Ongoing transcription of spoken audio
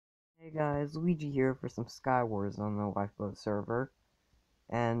Hey guys, Luigi here for some Skywars on the Lifeboat server,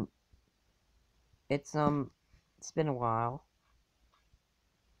 and it's been a while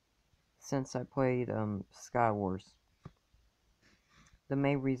since I played Skywars. The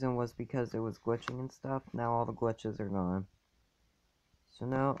main reason was because it was glitching and stuff. Now all the glitches are gone, so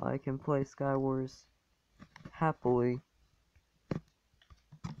now I can play Skywars happily.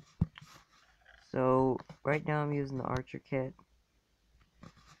 So right now I'm using the Archer kit,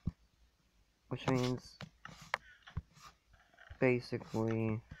 which means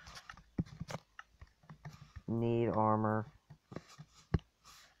basically need armor.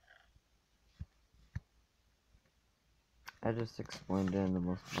 I just explained it in the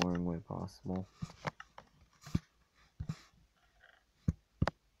most boring way possible.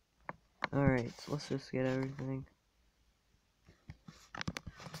 Alright, so let's just get everything.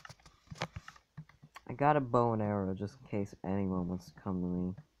 I got a bow and arrow just in case anyone wants to come to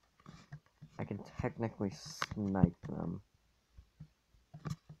me. I can technically snipe them.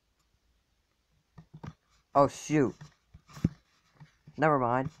 Oh shoot! Never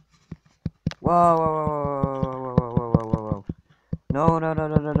mind. Whoa, whoa, whoa, whoa, whoa, whoa, whoa, whoa, whoa, whoa. No, no, no,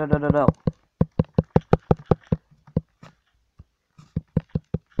 no, no, no, no, no, no.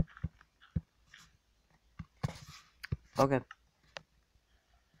 Okay.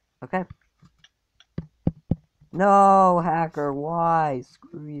 Okay. No, hacker, why?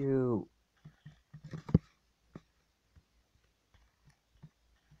 Screw you.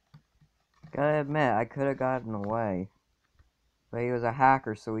 Gotta admit, I could have gotten away. But he was a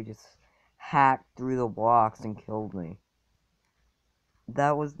hacker, so he just hacked through the blocks and killed me.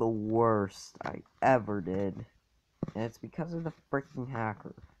 That was the worst I ever did. And it's because of the freaking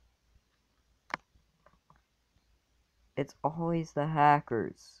hacker. It's always the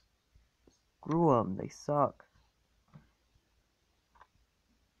hackers. Screw them, they suck.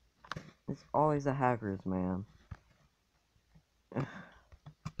 It's always the hackers, man.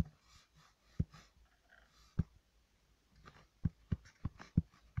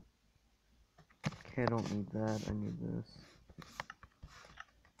 Okay, I don't need that, I need this.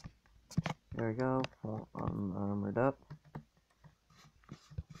 There we go, I'm armored up.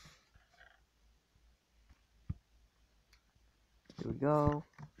 Here we go.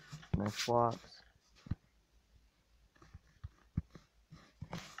 Nice blocks.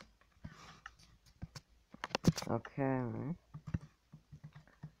 Okay.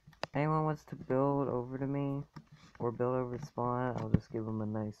 Anyone wants to build over to me, or build over the spawn, I'll just give them a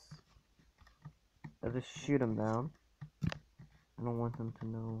nice... I'll just shoot them down. I don't want them to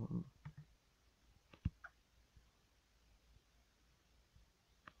know.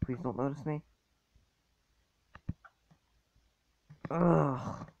 Please don't notice me.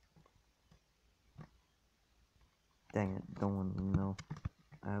 Ugh. Dang it, don't want them to know.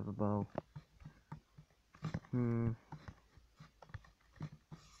 I have a bow.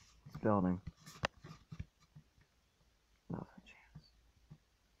 It's building. Not a chance.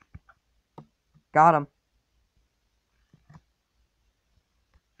 Got him.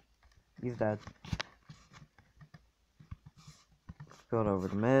 He's dead. Let's build over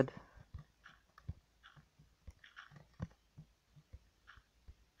the mid.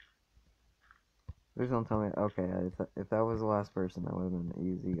 Please don't tell me. Okay, if that was the last person, that would have been an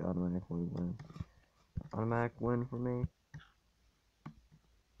easy automatic win. Automatic win for me.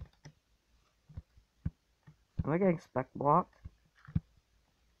 Am I getting spec blocked?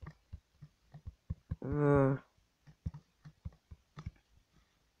 Ugh.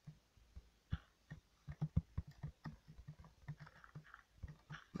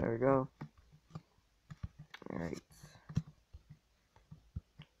 There we go. Alright.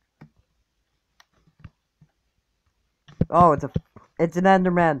 Oh, it's an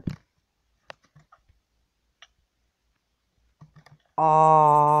Enderman.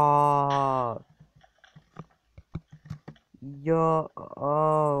 Oh.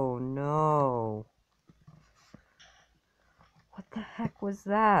 Oh no. What the heck was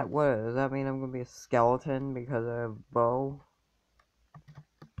that? What, does that mean I'm gonna be a skeleton because I have a bow?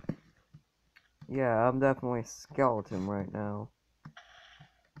 Yeah, I'm definitely a skeleton right now.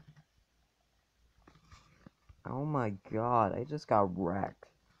 Oh my god, I just got wrecked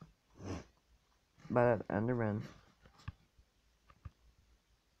by that Enderman.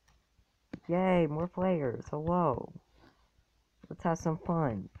 Yay, more players, hello. Let's have some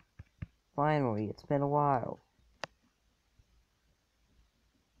fun. Finally, it's been a while.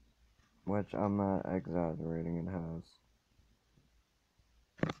 Which I'm not exaggerating, it has.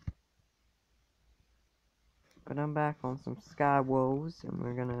 But I'm back on some Skywars, and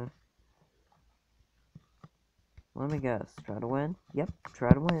we're gonna... Let me guess, try to win? Yep, try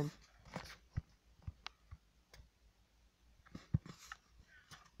to win.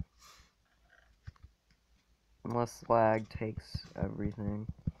 Unless lag takes everything.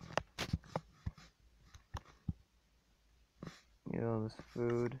 You know, this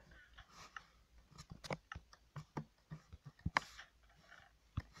food.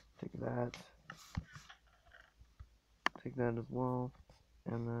 Take that. Take that as well.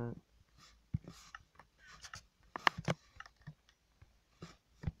 And that.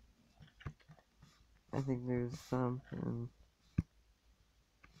 I think there's something.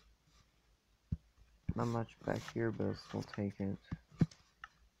 Not much back here, but I'll still take it.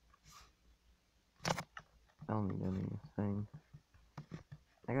 I don't need anything.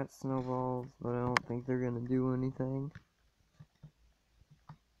 I got snowballs, but I don't think they're gonna do anything.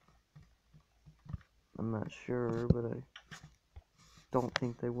 I'm not sure, but I don't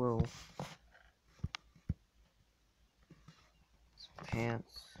think they will. Some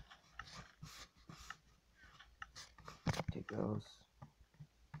pants. Take those.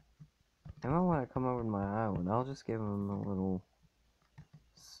 I might want to come over to my island. I'll just give him a little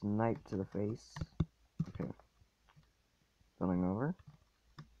snipe to the face. Okay. Going over.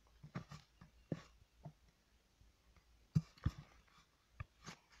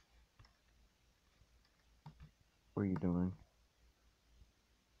 What are you doing?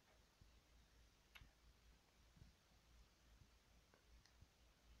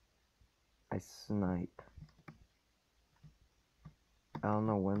 I snipe. I don't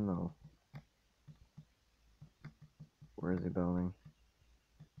know when though. Where is he going?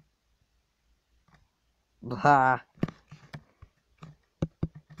 Blah!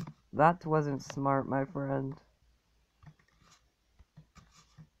 That wasn't smart, my friend.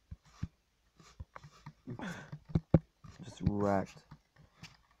 Just wrecked.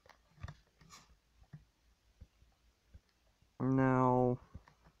 Now,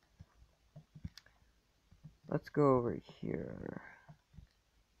 let's go over here.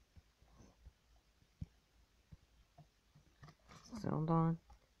 Sound on?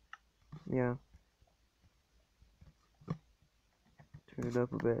 Yeah. Turn it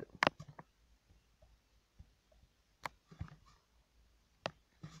up a bit.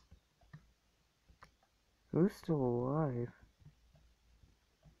 Who's still alive?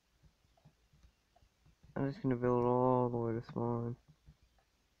 I'm just gonna build all the way to spawn.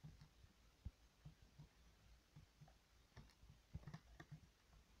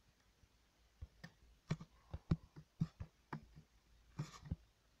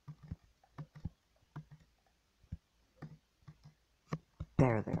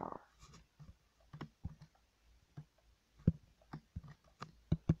 There they are.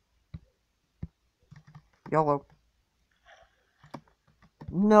 YOLO.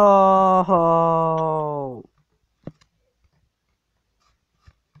 No!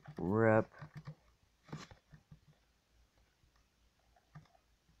 Rip.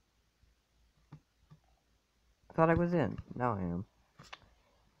 I thought I was in. Now I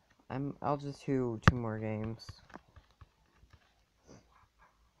am. I'll just do 2 more games.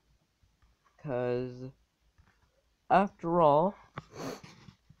 Cause after all,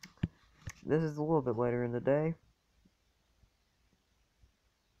 this is a little bit later in the day.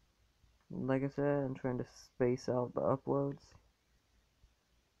 Like I said, I'm trying to space out the uploads.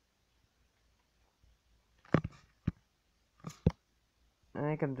 I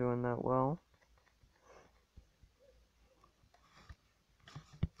think I'm doing that well.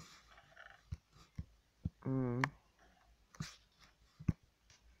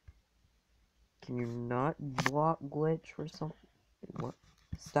 Can you not block glitch or something? What?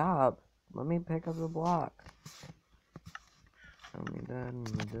 Stop! Let me pick up the block. I don't need that, I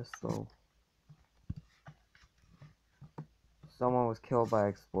need this though. Someone was killed by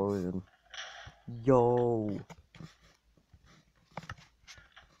explosion. Yo!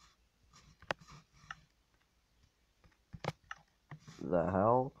 The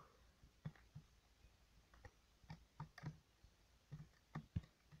hell?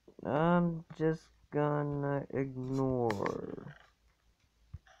 I'm just gonna ignore.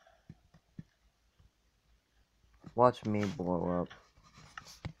 Watch me blow up.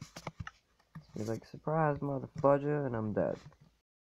 He's like, surprise, motherfucker, and I'm dead.